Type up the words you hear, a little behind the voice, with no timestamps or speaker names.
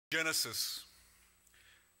Genesis.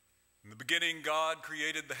 In the beginning, God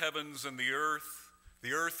created the heavens and the earth.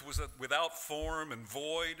 The earth was without form and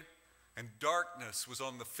void, and darkness was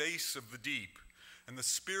on the face of the deep. And the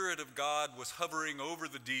Spirit of God was hovering over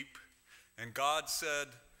the deep. And God said,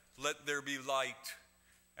 "Let there be light,"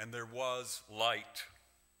 and there was light.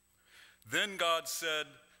 Then God said,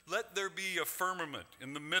 "Let there be a firmament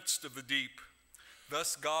in the midst of the deep."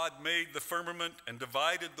 Thus God made the firmament and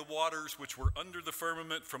divided the waters which were under the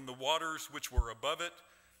firmament from the waters which were above it,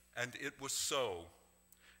 and it was so.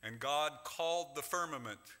 And God called the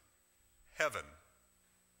firmament heaven.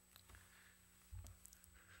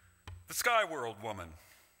 The sky world woman.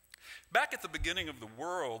 Back at the beginning of the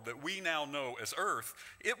world that we now know as Earth,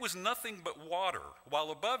 it was nothing but water,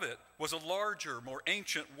 while above it was a larger, more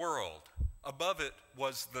ancient world. Above it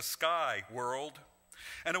was the sky world.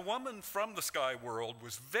 And a woman from the sky world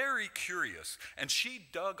was very curious, and she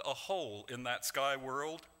dug a hole in that sky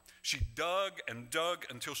world. She dug and dug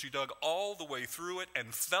until she dug all the way through it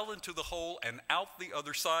and fell into the hole and out the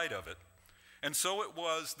other side of it. And so it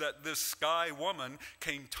was that this sky woman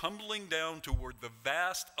came tumbling down toward the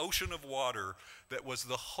vast ocean of water that was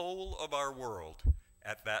the whole of our world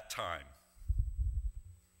at that time.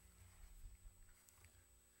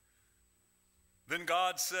 Then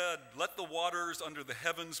God said, "Let the waters under the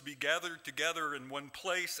heavens be gathered together in one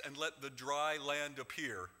place, and let the dry land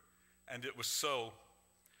appear." And it was so.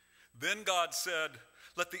 Then God said,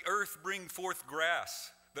 "Let the earth bring forth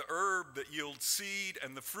grass, the herb that yields seed,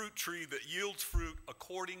 and the fruit tree that yields fruit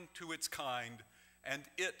according to its kind."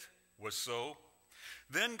 And it was so.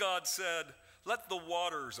 Then God said, "Let the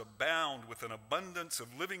waters abound with an abundance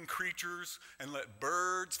of living creatures, and let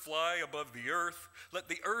birds fly above the earth. Let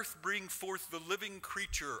the earth bring forth the living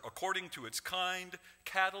creature according to its kind,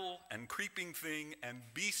 cattle and creeping thing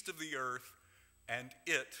and beast of the earth." And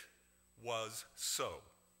it was so.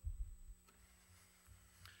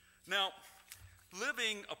 Now,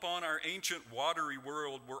 living upon our ancient watery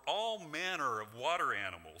world were all manner of water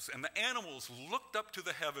animals, and the animals looked up to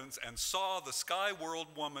the heavens and saw the sky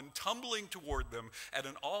world woman tumbling toward them at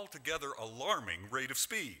an altogether alarming rate of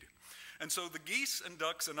speed. And so the geese and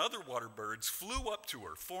ducks and other water birds flew up to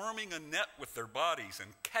her, forming a net with their bodies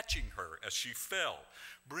and catching her as she fell,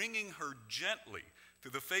 bringing her gently to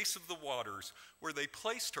the face of the waters, where they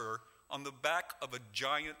placed her on the back of a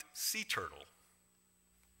giant sea turtle.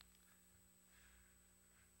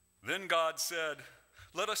 Then God said,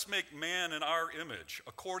 "Let us make man in our image,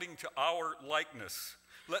 according to our likeness.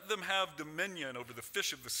 Let them have dominion over the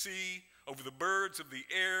fish of the sea, over the birds of the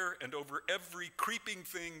air, and over every creeping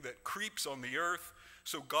thing that creeps on the earth."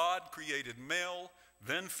 So God created male,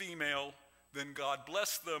 then female. Then God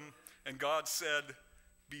blessed them, and God said,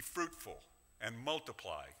 "Be fruitful and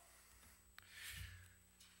multiply."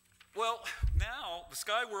 Well, now the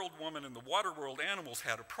sky world woman and the water world animals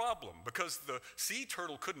had a problem, because the sea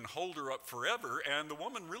turtle couldn't hold her up forever, and the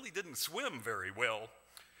woman really didn't swim very well.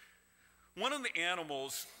 One of the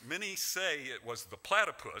animals, many say it was the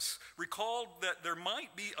platypus, recalled that there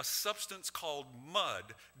might be a substance called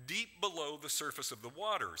mud deep below the surface of the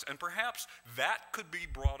waters, and perhaps that could be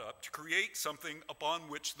brought up to create something upon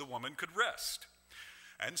which the woman could rest.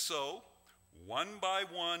 And so, one by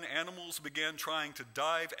one, animals began trying to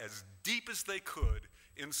dive as deep as they could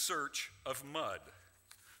in search of mud.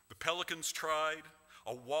 The pelicans tried,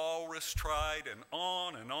 a walrus tried, and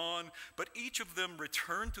on, but each of them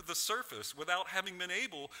returned to the surface without having been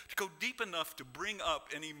able to go deep enough to bring up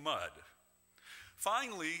any mud.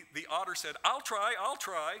 Finally, the otter said, I'll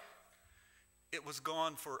try. It was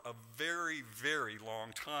gone for a very, very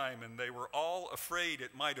long time, and they were all afraid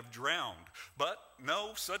it might have drowned. But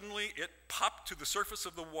no, suddenly it popped to the surface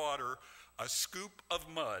of the water, a scoop of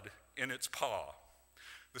mud in its paw.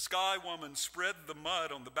 The sky woman spread the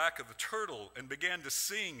mud on the back of the turtle and began to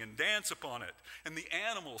sing and dance upon it. And the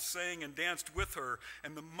animals sang and danced with her,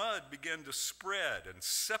 and the mud began to spread and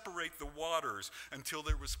separate the waters until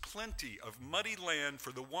there was plenty of muddy land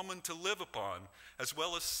for the woman to live upon, as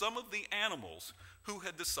well as some of the animals who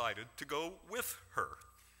had decided to go with her.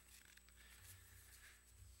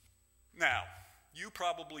 Now, you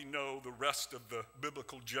probably know the rest of the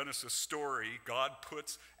biblical Genesis story. God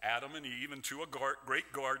puts Adam and Eve into a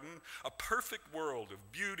great garden, a perfect world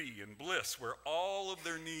of beauty and bliss where all of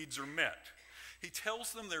their needs are met. He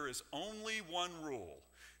tells them there is only one rule.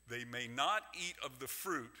 They may not eat of the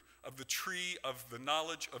fruit of the tree of the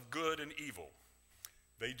knowledge of good and evil.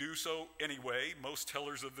 They do so anyway. Most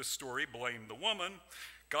tellers of this story blame the woman.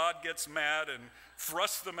 God gets mad and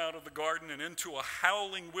thrusts them out of the garden and into a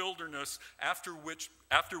howling wilderness, after which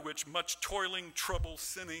much toiling, trouble,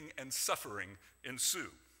 sinning, and suffering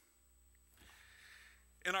ensue.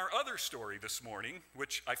 In our other story this morning,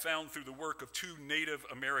 which I found through the work of two Native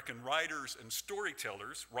American writers and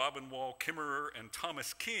storytellers, Robin Wall Kimmerer and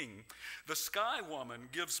Thomas King, the Sky Woman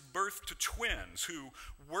gives birth to twins who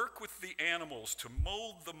work with the animals to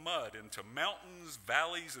mold the mud into mountains,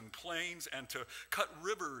 valleys, and plains, and to cut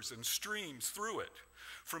rivers and streams through it.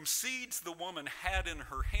 From seeds the woman had in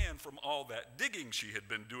her hand from all that digging she had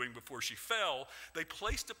been doing before she fell, they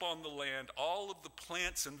placed upon the land all of the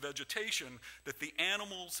plants and vegetation that the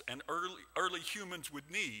animals and early humans would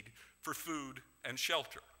need for food and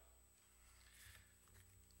shelter.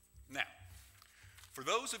 Now, for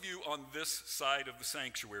those of you on this side of the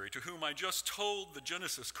sanctuary to whom I just told the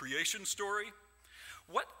Genesis creation story,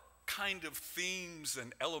 what kind of themes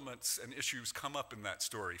and elements and issues come up in that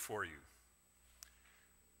story for you?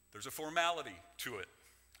 There's a formality to it.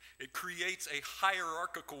 It creates a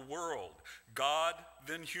hierarchical world. God,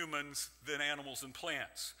 then humans, then animals and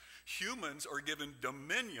plants. Humans are given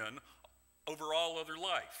dominion over all other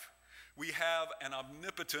life. We have an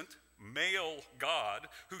omnipotent male God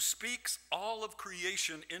who speaks all of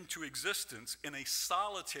creation into existence in a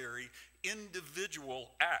solitary,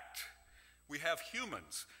 individual act. We have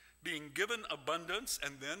humans being given abundance,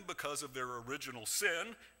 and then because of their original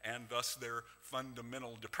sin, and thus their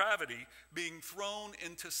fundamental depravity, being thrown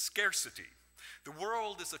into scarcity. The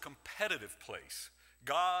world is a competitive place.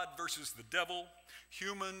 God versus the devil,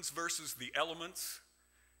 humans versus the elements,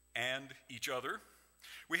 and each other.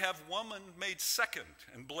 We have woman made second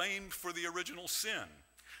and blamed for the original sin.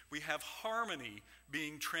 We have harmony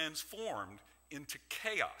being transformed into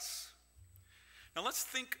chaos. Now let's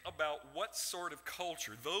think about what sort of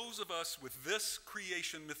culture those of us with this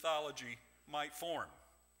creation mythology might form.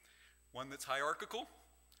 One that's hierarchical,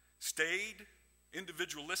 staid,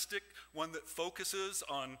 individualistic, one that focuses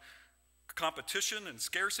on competition and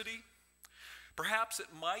scarcity. Perhaps it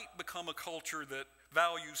might become a culture that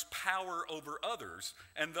values power over others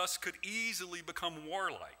and thus could easily become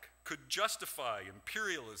warlike, could justify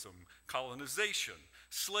imperialism, colonization,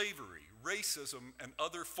 slavery, racism, and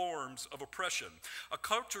other forms of oppression. A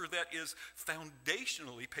culture that is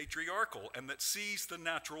foundationally patriarchal and that sees the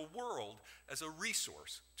natural world as a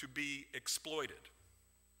resource to be exploited.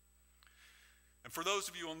 And for those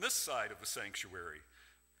of you on this side of the sanctuary,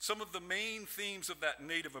 some of the main themes of that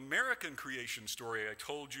Native American creation story I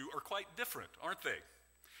told you are quite different, aren't they?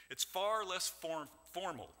 It's far less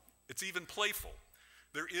formal. It's even playful.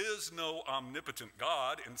 There is no omnipotent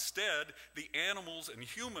God. Instead, the animals and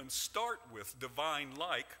humans start with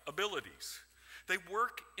divine-like abilities. They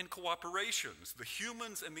work in cooperations. The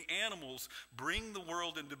humans and the animals bring the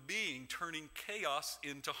world into being, turning chaos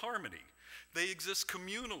into harmony. They exist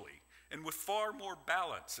communally and with far more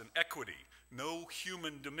balance and equity. No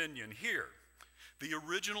human dominion here. The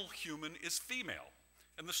original human is female,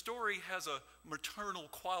 and the story has a maternal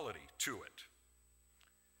quality to it.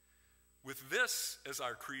 With this as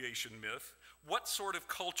our creation myth, what sort of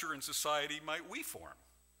culture and society might we form?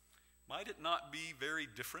 Might it not be very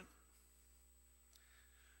different?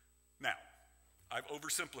 Now, I've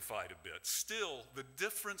oversimplified a bit. Still, the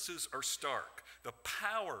differences are stark. The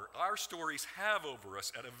power our stories have over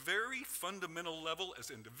us at a very fundamental level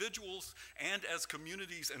as individuals and as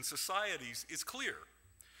communities and societies is clear.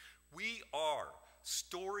 We are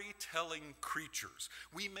storytelling creatures.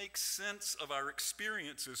 We make sense of our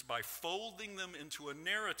experiences by folding them into a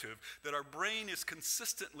narrative that our brain is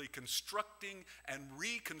consistently constructing and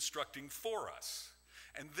reconstructing for us.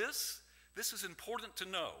 And this is important to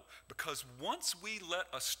know, because once we let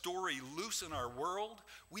a story loose in our world,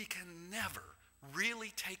 we can never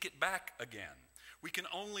really take it back again. We can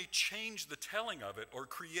only change the telling of it or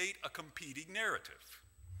create a competing narrative.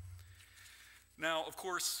 Now, of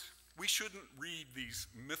course, we shouldn't read these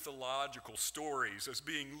mythological stories as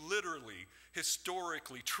being literally,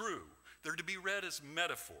 historically true. They're to be read as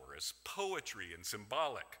metaphor, as poetry and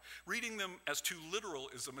symbolic. Reading them as too literal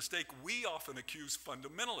is a mistake we often accuse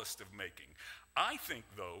fundamentalists of making. I think,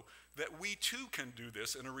 though, that we too can do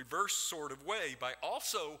this in a reverse sort of way by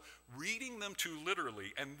also reading them too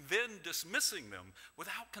literally and then dismissing them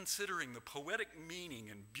without considering the poetic meaning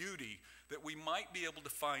and beauty that we might be able to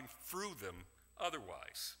find through them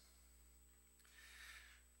otherwise.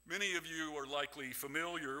 Many of you are likely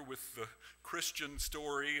familiar with the Christian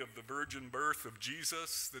story of the virgin birth of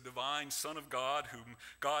Jesus, the divine Son of God, whom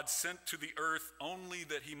God sent to the earth only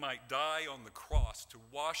that he might die on the cross to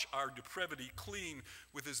wash our depravity clean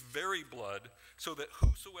with his very blood, so that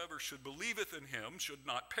whosoever should believeth in him should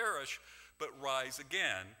not perish, but rise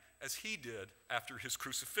again, as he did after his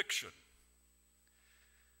crucifixion.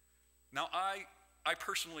 Now, I I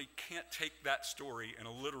personally can't take that story in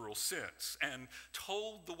a literal sense, and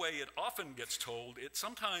told the way it often gets told, it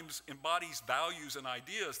sometimes embodies values and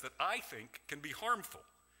ideas that I think can be harmful.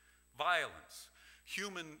 Violence,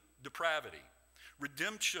 human depravity,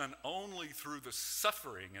 redemption only through the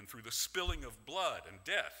suffering and through the spilling of blood and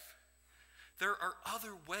death. There are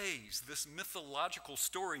other ways this mythological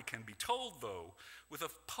story can be told, though, with a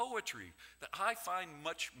poetry that I find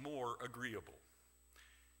much more agreeable.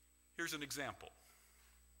 Here's an example.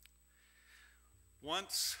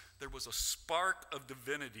 Once there was a spark of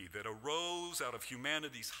divinity that arose out of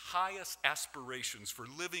humanity's highest aspirations for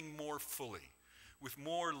living more fully, with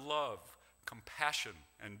more love, compassion,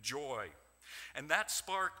 and joy. And that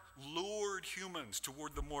spark lured humans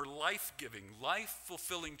toward the more life-giving,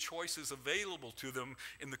 life-fulfilling choices available to them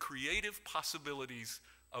in the creative possibilities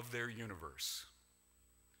of their universe.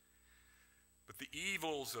 But the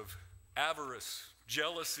evils of avarice,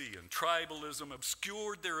 jealousy, and tribalism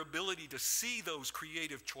obscured their ability to see those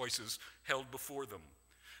creative choices held before them.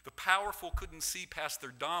 The powerful couldn't see past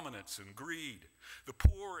their dominance and greed. The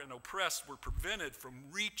poor and oppressed were prevented from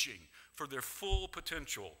reaching for their full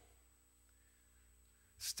potential.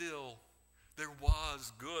 Still, there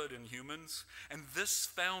was good in humans, and this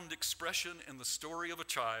found expression in the story of a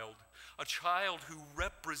child who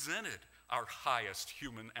represented our highest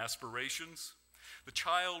human aspirations. The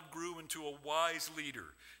child grew into a wise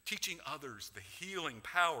leader, teaching others the healing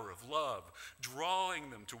power of love,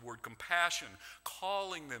 drawing them toward compassion,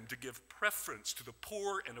 calling them to give preference to the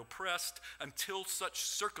poor and oppressed until such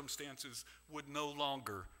circumstances would no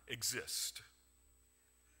longer exist.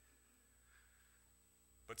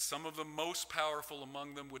 But some of the most powerful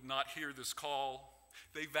among them would not hear this call.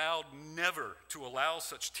 They vowed never to allow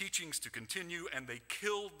such teachings to continue, and they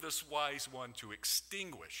killed this wise one to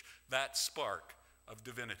extinguish that spark of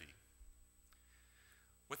divinity.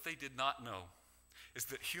 What they did not know is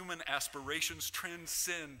that human aspirations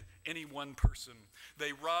transcend any one person.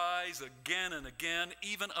 They rise again and again,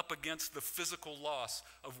 even up against the physical loss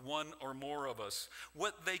of one or more of us.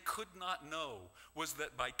 What they could not know was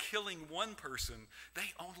that by killing one person,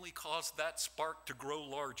 they only caused that spark to grow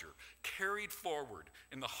larger, carried forward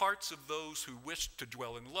in the hearts of those who wished to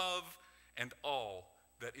dwell in love and all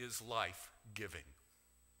that is life-giving.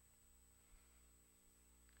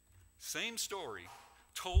 Same story,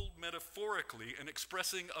 told metaphorically and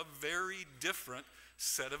expressing a very different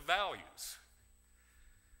set of values.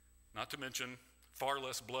 Not to mention far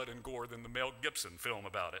less blood and gore than the Mel Gibson film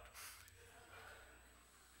about it.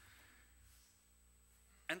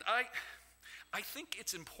 And I think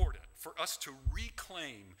it's important for us to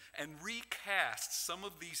reclaim and recast some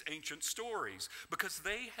of these ancient stories because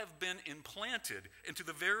they have been implanted into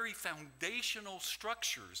the very foundational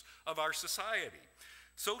structures of our society.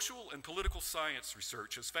 Social and political science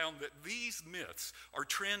research has found that these myths are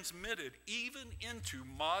transmitted even into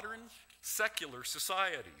modern secular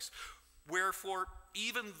societies, where for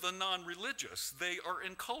even the non-religious, they are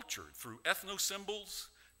encultured through ethno-symbols,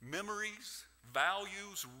 memories,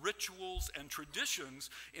 values, rituals, and traditions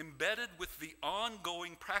embedded with the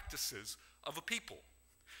ongoing practices of a people.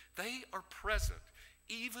 They are present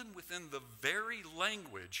even within the very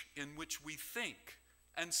language in which we think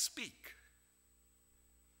and speak.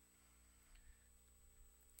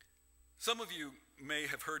 Some of you may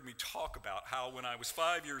have heard me talk about how when I was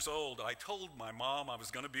 5 years old, I told my mom I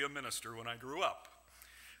was going to be a minister when I grew up.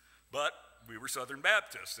 But we were Southern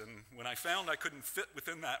Baptists, and when I found I couldn't fit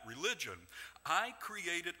within that religion, I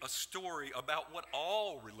created a story about what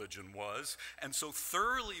all religion was, and so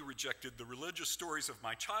thoroughly rejected the religious stories of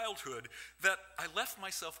my childhood that I left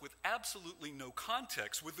myself with absolutely no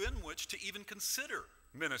context within which to even consider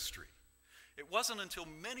ministry. It wasn't until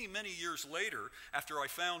many, many years later, after I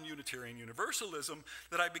found Unitarian Universalism,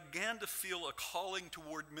 that I began to feel a calling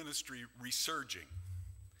toward ministry resurging.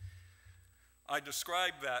 I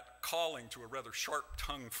described that calling to a rather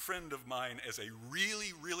sharp-tongued friend of mine as a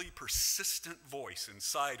really, really persistent voice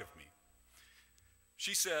inside of me.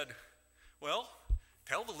 She said, "Well,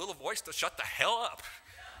 tell the little voice to shut the hell up."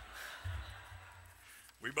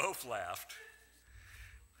 We both laughed.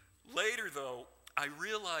 Later, though, I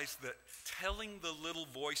realized that telling the little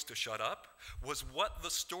voice to shut up was what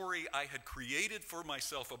the story I had created for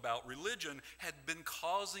myself about religion had been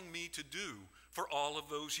causing me to do for all of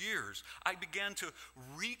those years. I began to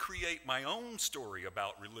recreate my own story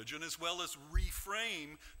about religion as well as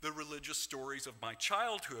reframe the religious stories of my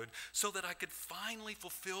childhood so that I could finally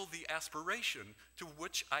fulfill the aspiration to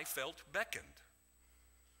which I felt beckoned.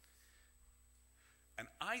 And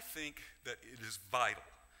I think that it is vital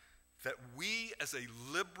that we as a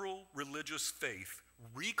liberal religious faith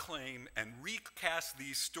reclaim and recast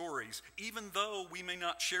these stories, even though we may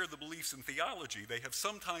not share the beliefs and theology they have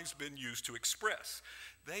sometimes been used to express.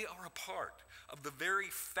 They are a part of the very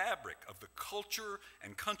fabric of the culture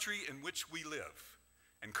and country in which we live.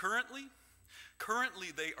 And currently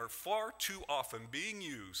they are far too often being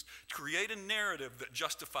used to create a narrative that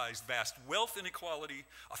justifies vast wealth inequality,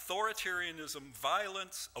 authoritarianism,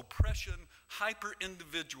 violence, oppression,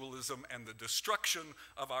 hyper-individualism, and the destruction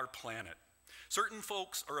of our planet. Certain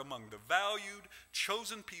folks are among the valued,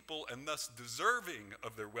 chosen people and thus deserving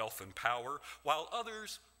of their wealth and power, while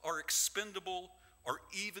others are expendable or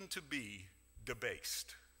even to be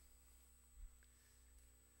debased.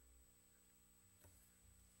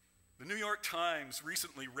 The New York Times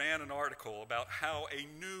recently ran an article about how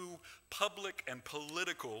a new public and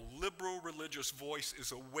political liberal religious voice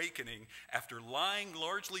is awakening after lying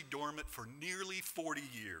largely dormant for nearly 40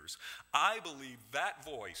 years. I believe that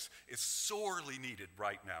voice is sorely needed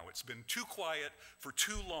right now. It's been too quiet for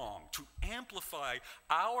too long to amplify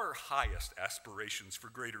our highest aspirations for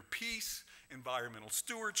greater peace, environmental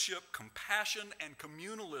stewardship, compassion, and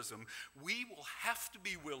communalism. We will have to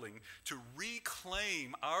be willing to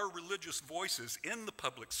reclaim our religious voices in the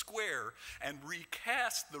public square and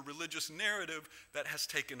recast the religious narrative that has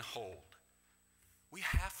taken hold. We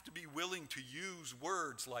have to be willing to use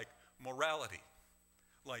words like morality,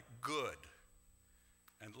 like good,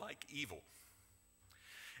 and like evil.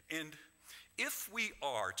 And if we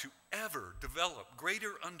are to ever develop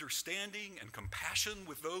greater understanding and compassion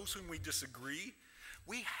with those whom we disagree,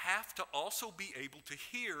 we have to also be able to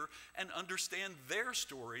hear and understand their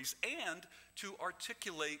stories and to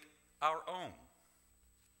articulate our own.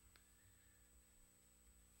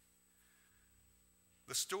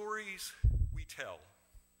 The stories we tell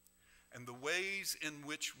and the ways in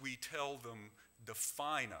which we tell them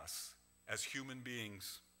define us as human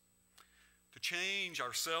beings. To change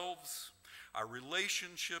ourselves, our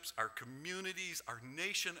relationships, our communities, our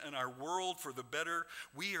nation, and our world for the better,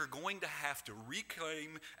 we are going to have to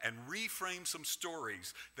reclaim and reframe some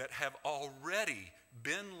stories that have already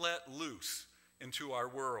been let loose into our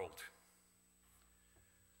world.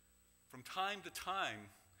 From time to time,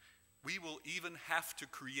 we will even have to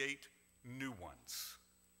create new ones.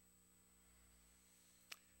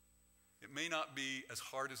 It may not be as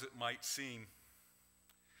hard as it might seem.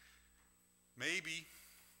 Maybe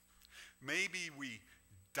we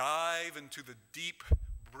dive into the deep,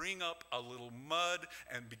 bring up a little mud,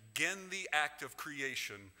 and begin the act of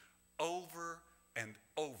creation over and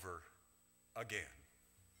over again.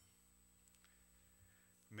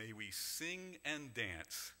 May we sing and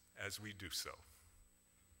dance as we do so.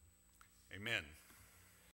 Amen.